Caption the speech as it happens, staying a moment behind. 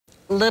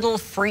Little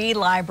free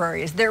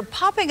libraries. They're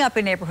popping up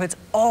in neighborhoods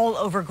all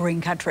over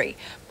Green Country,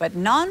 but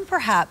none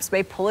perhaps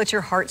may pull at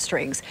your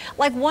heartstrings,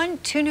 like one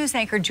 2 News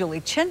anchor Julie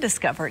Chin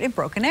discovered in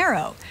Broken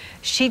Arrow.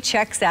 She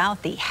checks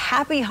out the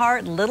Happy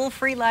Heart Little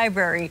Free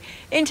Library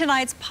in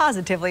tonight's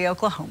Positively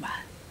Oklahoma.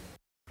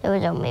 There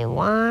was only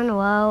one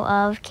row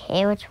of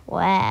carrots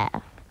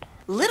left.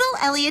 Little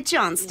Elliott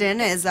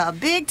Johnston is a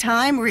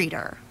big-time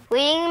reader.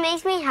 Reading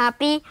makes me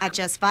happy. At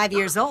just 5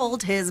 years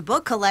old, his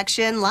book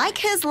collection, like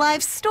his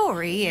life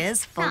story,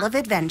 is full of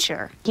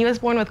adventure. He was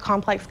born with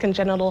complex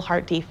congenital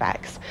heart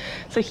defects.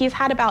 So he's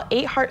had about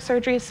 8 heart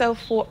surgeries so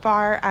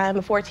far,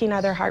 14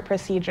 other heart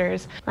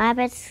procedures.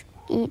 Rabbits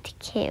eat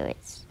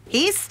carrots.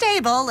 He's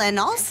stable and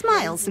all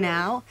smiles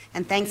now,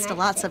 and thanks to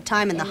lots of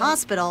time in the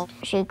hospital,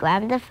 She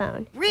grabbed the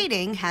phone.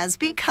 reading has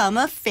become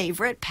a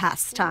favorite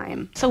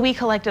pastime. So we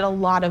collected a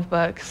lot of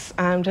books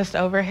just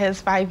over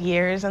his 5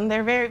 years, and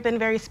they've been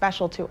very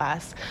special to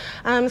us.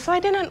 So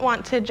I didn't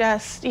want to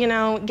just,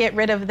 get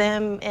rid of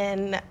them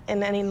in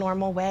any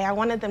normal way. I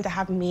wanted them to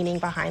have meaning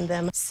behind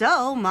them.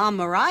 So Mom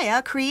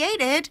Mariah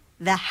created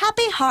the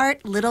Happy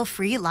Heart Little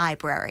Free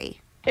Library.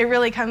 It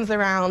really comes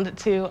around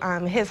to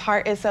his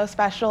heart is so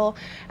special,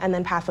 and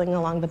then passing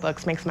along the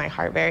books makes my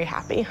heart very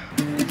happy.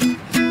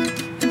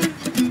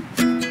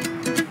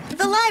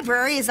 The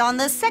library is on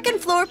the second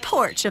floor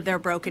porch of their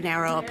Broken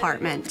Arrow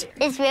apartment.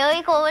 It's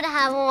really cool to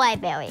have a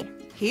library.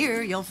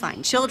 Here you'll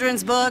find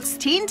children's books,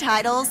 teen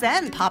titles,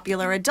 and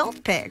popular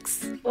adult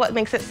picks. What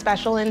makes it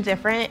special and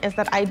different is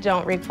that I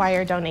don't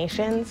require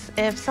donations.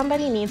 If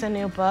somebody needs a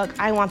new book,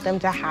 I want them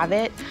to have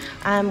it,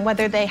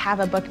 whether they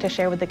have a book to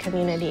share with the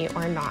community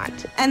or not.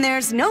 And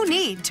there's no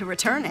need to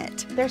return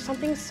it. There's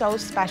something so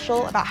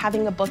special about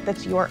having a book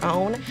that's your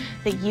own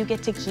that you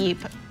get to keep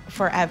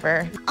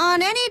forever.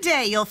 On any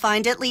day, you'll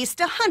find at least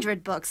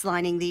 100 books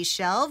lining these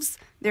shelves.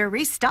 They're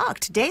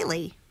restocked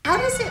daily. How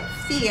does it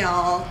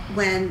feel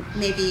when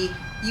maybe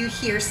you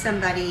hear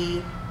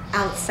somebody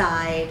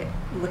outside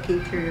looking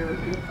through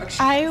bookshelves?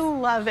 I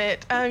love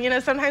it.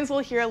 Sometimes we'll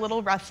hear a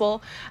little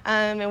rustle,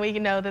 and we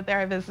know that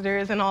there are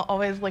visitors, and I'll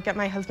always look at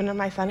my husband and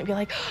my son and be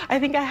like, I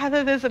think I have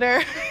a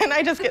visitor, and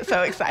I just get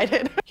so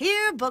excited.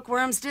 Here,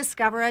 bookworms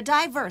discover a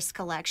diverse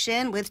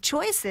collection with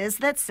choices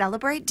that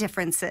celebrate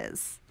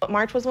differences.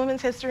 March was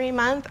Women's History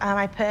Month.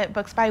 I put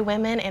books by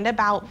women and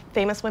about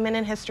famous women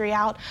in history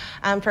out.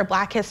 For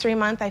Black History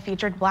Month, I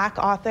featured Black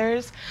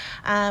authors.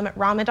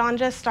 Ramadan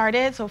just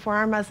started, so for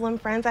our Muslim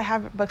friends, I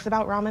have books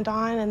about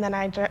Ramadan, and then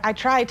I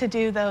try to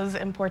do those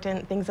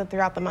important things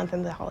throughout the month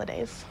and the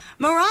holidays.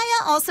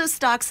 Mariah also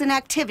stocks an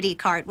activity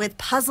cart with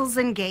puzzles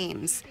and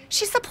games.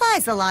 She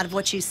supplies a lot of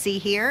what you see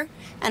here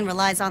and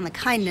relies on the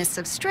kindness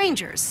of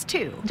strangers,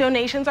 too.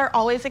 Donations are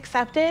always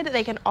accepted.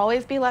 They can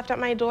always be left at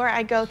my door.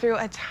 I go through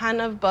a ton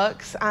of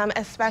books,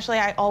 especially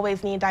I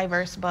always need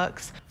diverse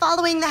books.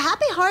 Following the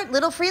Happy Heart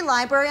Little Free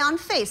Library on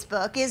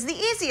Facebook is the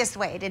easiest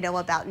way to know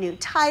about new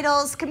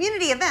titles,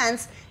 community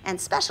events, and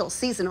special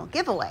seasonal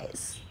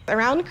giveaways.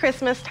 Around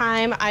Christmas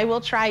time, I will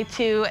try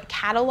to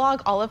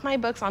catalog all of my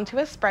books onto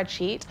a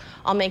spreadsheet.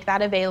 I'll make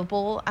that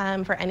available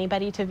for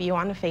anybody to view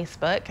on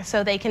Facebook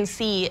so they can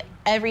see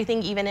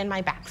everything, even in my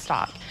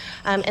backstock.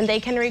 And they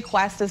can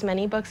request as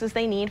many books as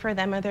they need for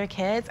them or their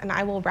kids, and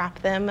I will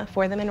wrap them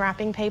for them in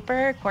wrapping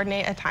paper,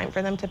 coordinate a time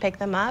for them to pick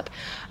them up,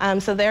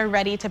 so they're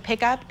ready to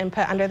pick up and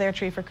put under their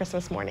tree for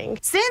Christmas morning.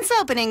 Since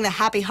opening the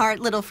Happy Heart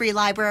Little Free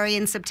Library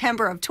in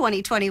September of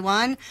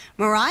 2021,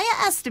 Mariah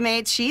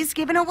estimates she's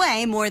given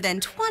away more than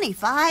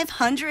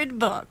 2,500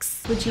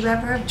 books. Would you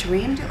ever have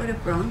dreamed it would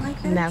have grown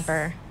like this?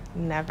 Never.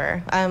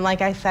 Never.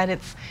 Like I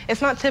said,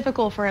 it's not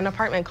typical for an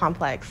apartment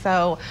complex.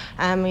 So,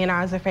 I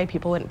was afraid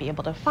people wouldn't be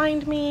able to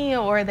find me,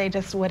 or they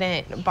just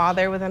wouldn't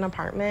bother with an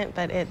apartment.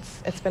 But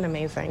it's been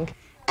amazing.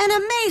 An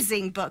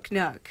amazing book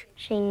nook.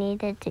 She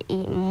needed to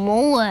eat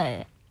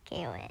more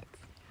carrots.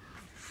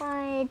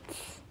 What?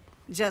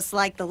 Just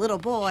like the little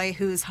boy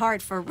whose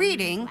heart for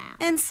reading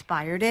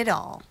inspired it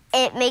all.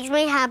 It makes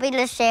me happy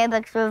to share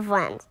books with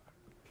friends.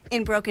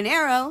 In Broken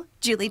Arrow,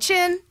 Julie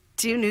Chin,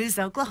 2 News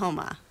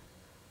Oklahoma.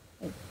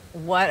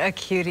 What a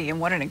cutie,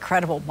 and what an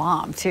incredible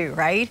mom, too,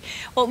 right?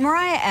 Well,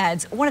 Mariah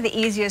adds one of the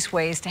easiest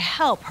ways to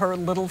help her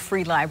little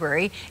free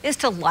library is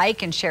to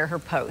like and share her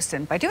posts.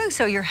 And by doing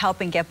so, you're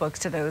helping get books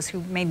to those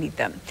who may need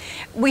them.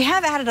 We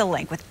have added a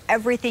link with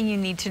everything you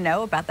need to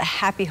know about the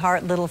Happy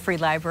Heart Little Free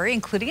Library,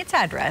 including its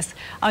address,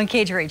 on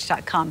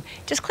KJRH.com.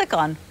 Just click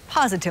on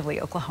Positively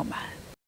Oklahoma.